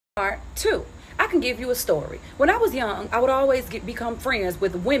Two, I can give you a story. When I was young, I would always become friends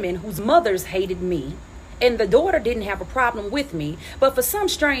with women whose mothers hated me. And the daughter didn't have a problem with me, but for some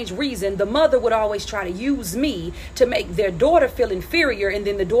strange reason, the mother would always try to use me to make their daughter feel inferior, and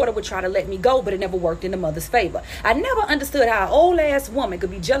then the daughter would try to let me go, but it never worked in the mother's favor. I never understood how an old-ass woman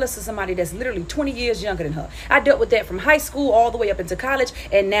could be jealous of somebody that's literally 20 years younger than her. I dealt with that from high school all the way up into college,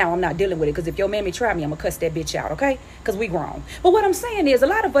 and now I'm not dealing with it, because if your mammy try me, I'm going to cuss that bitch out, okay? Because we grown. But what I'm saying is, a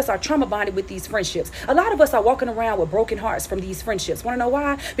lot of us are trauma bonded with these friendships. A lot of us are walking around with broken hearts from these friendships. Want to know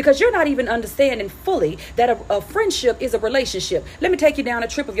why? Because you're not even understanding fully that a friendship is a relationship. Let me take you down a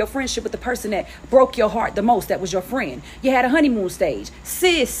trip of your friendship with the person that broke your heart the most. That was your friend. You had a honeymoon stage.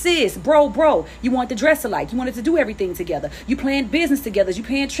 Sis, bro. You wanted to dress alike. You wanted to do everything together. You planned business together. You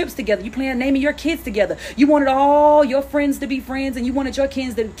planned trips together. You planned naming your kids together. You wanted all your friends to be friends, and you wanted your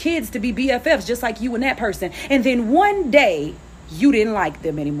kids to be BFFs just like you and that person. And then one day, you didn't like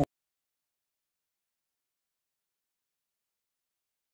them anymore.